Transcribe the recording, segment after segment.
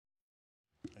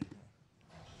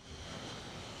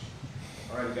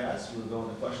All right, guys, we'll go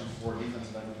into questions for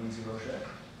defensive end Quincy Roche.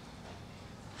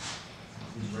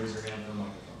 Please raise your hand for a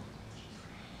microphone.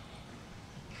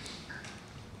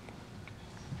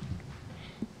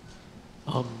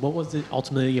 What was it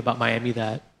ultimately about Miami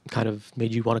that kind of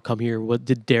made you want to come here? What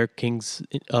did Derek King's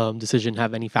decision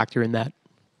have any factor in that?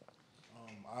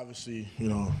 Obviously,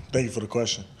 thank you for the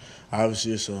question.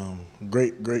 Obviously, it's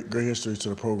great history to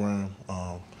the program.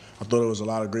 I thought there was a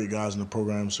lot of great guys in the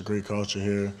program. It's a great culture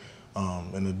here.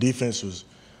 And the defense was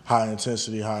high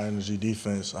intensity, high energy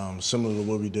defense, similar to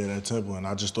what we did at Temple, and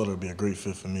I just thought it would be a great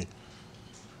fit for me.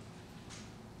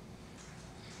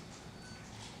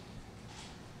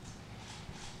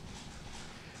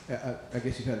 I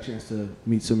guess you've had a chance to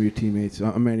meet some of your teammates.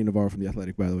 I'm Manny Navarro from The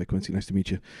Athletic, by the way, Quincy. Nice to meet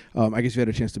you. I guess you've had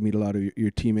a chance to meet a lot of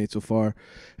your teammates so far.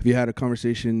 Have you had a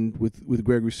conversation with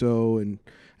Greg Rousseau? And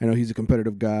I know he's a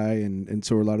competitive guy, and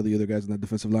so are a lot of the other guys on that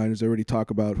defensive line. Is there already talk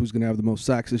about who's going to have the most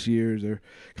sacks this year? Is there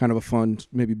kind of a fun,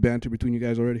 maybe banter between you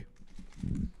guys already?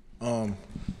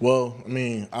 Well, I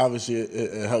mean, obviously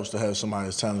it helps to have somebody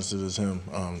as talented as him,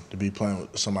 to be playing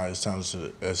with somebody as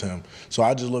talented as him. So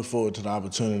I just look forward to the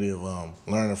opportunity of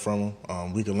learning from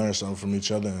him. We can learn something from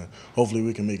each other, and hopefully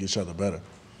we can make each other better.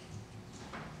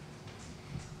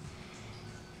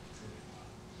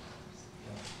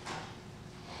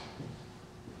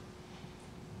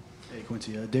 Hey,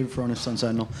 Quincy. David Fronis, Sun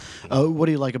Sentinel. What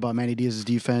do you like about Manny Diaz's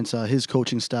defense, his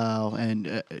coaching style,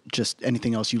 and just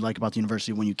anything else you like about the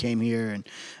university when you came here, and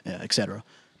et cetera?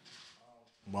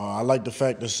 Well, I like the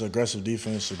fact that it's aggressive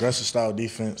defense, aggressive style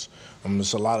defense.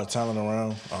 There's a lot of talent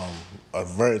around, a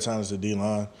very talented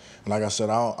D-line. And like I said,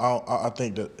 I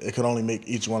think that it could only make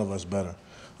each one of us better.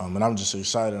 And I'm just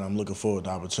excited. I'm looking forward to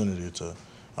the opportunity to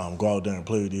go out there and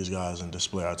play with these guys and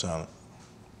display our talent.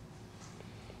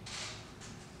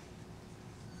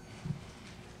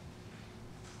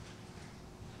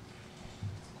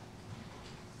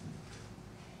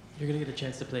 You're going to get a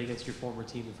chance to play against your former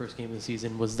team the first game of the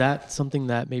season. Was that something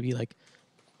that maybe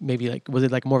was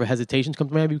it like more of a hesitation to come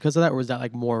to Miami because of that, or was that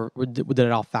like more, did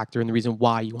it all factor in the reason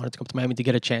why you wanted to come to Miami to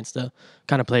get a chance to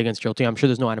kind of play against your team? I'm sure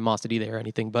there's no animosity there or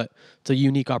anything, but it's a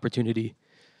unique opportunity.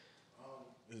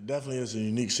 It definitely is a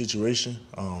unique situation.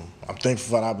 I'm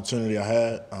thankful for the opportunity I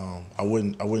had. I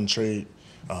wouldn't trade.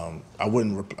 I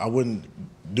wouldn't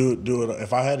do it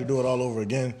if I had to do it all over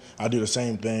again. I'd do the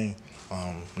same thing.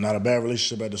 Not a bad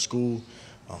relationship at the school.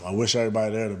 I wish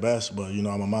everybody there the best, but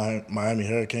I'm a Miami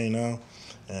Hurricane now,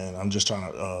 and I'm just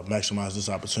trying to maximize this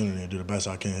opportunity and do the best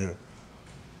I can here.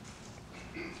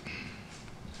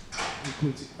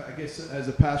 Quincy, I guess as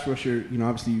a pass rusher,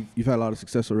 obviously you've had a lot of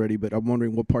success already, but I'm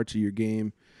wondering what parts of your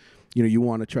game, you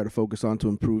want to try to focus on to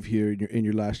improve here in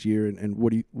your last year, and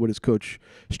what does Coach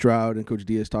Stroud and Coach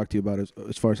Diaz talk to you about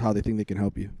as far as how they think they can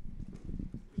help you?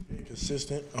 Being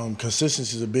consistent.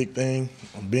 Consistency is a big thing.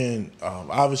 Being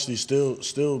obviously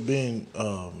still being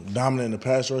dominant in the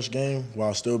pass rush game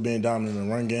while still being dominant in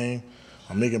the run game.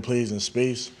 Making plays in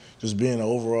space. Just being an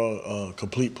overall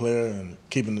complete player and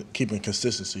keeping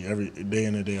consistency every day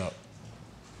in and day out.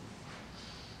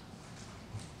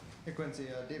 Hey, Quincy.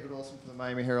 David Wilson from the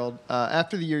Miami Herald.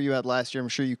 After the year you had last year, I'm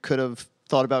sure you could have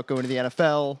thought about going to the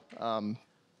NFL.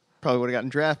 Probably would have gotten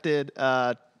drafted.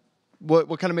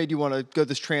 What kind of made you want to go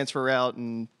this transfer route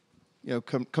and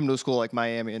come to a school like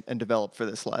Miami and develop for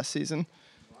this last season?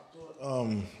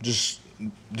 Just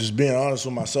being honest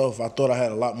with myself, I thought I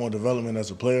had a lot more development as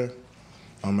a player,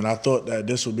 and I thought that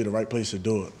this would be the right place to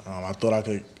do it. I thought I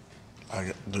could.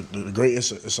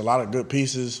 It's a lot of good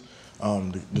pieces.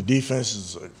 The defense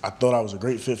is. I thought I was a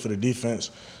great fit for the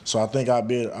defense, so I think I'll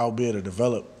be able to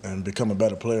develop and become a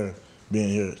better player being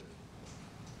here.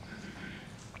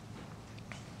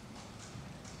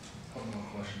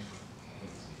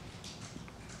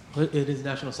 It is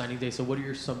National Signing Day, so what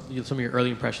are some of your early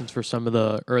impressions for some of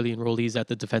the early enrollees at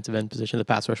the defensive end position, the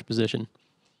pass rush position?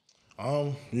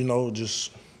 I'm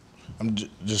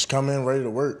just come in ready to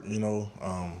work.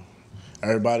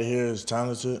 Everybody here is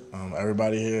talented.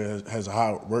 Everybody here has a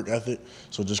high work ethic.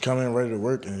 So just come in ready to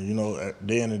work, and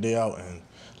day in and day out, and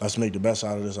let's make the best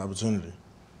out of this opportunity.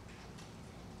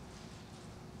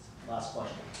 Last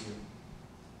question.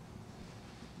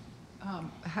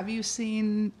 Have you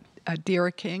seen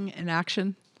Derek King in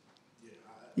action?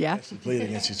 Yeah. We played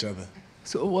against each other.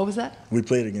 So what was that? We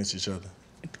played against each other.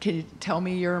 Can you tell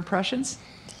me your impressions?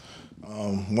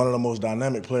 One of the most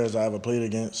dynamic players I ever played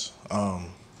against.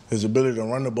 His ability to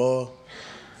run the ball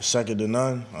is second to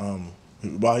none.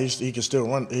 While he can still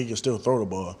run, he can still throw the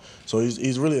ball. So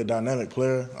he's really a dynamic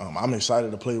player. I'm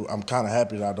excited to play. I'm kind of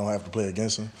happy that I don't have to play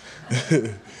against him,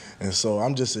 and so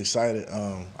I'm just excited.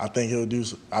 I think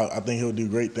he'll do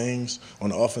great things on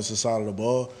the offensive side of the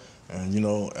ball, and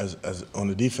as on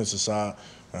the defensive side,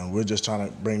 we're just trying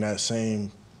to bring that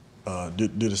same, do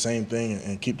the same thing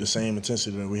and keep the same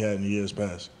intensity that we had in the years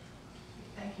past.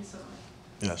 Thank you so much.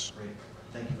 Yes. Great.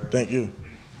 Thank you very much. Thank you.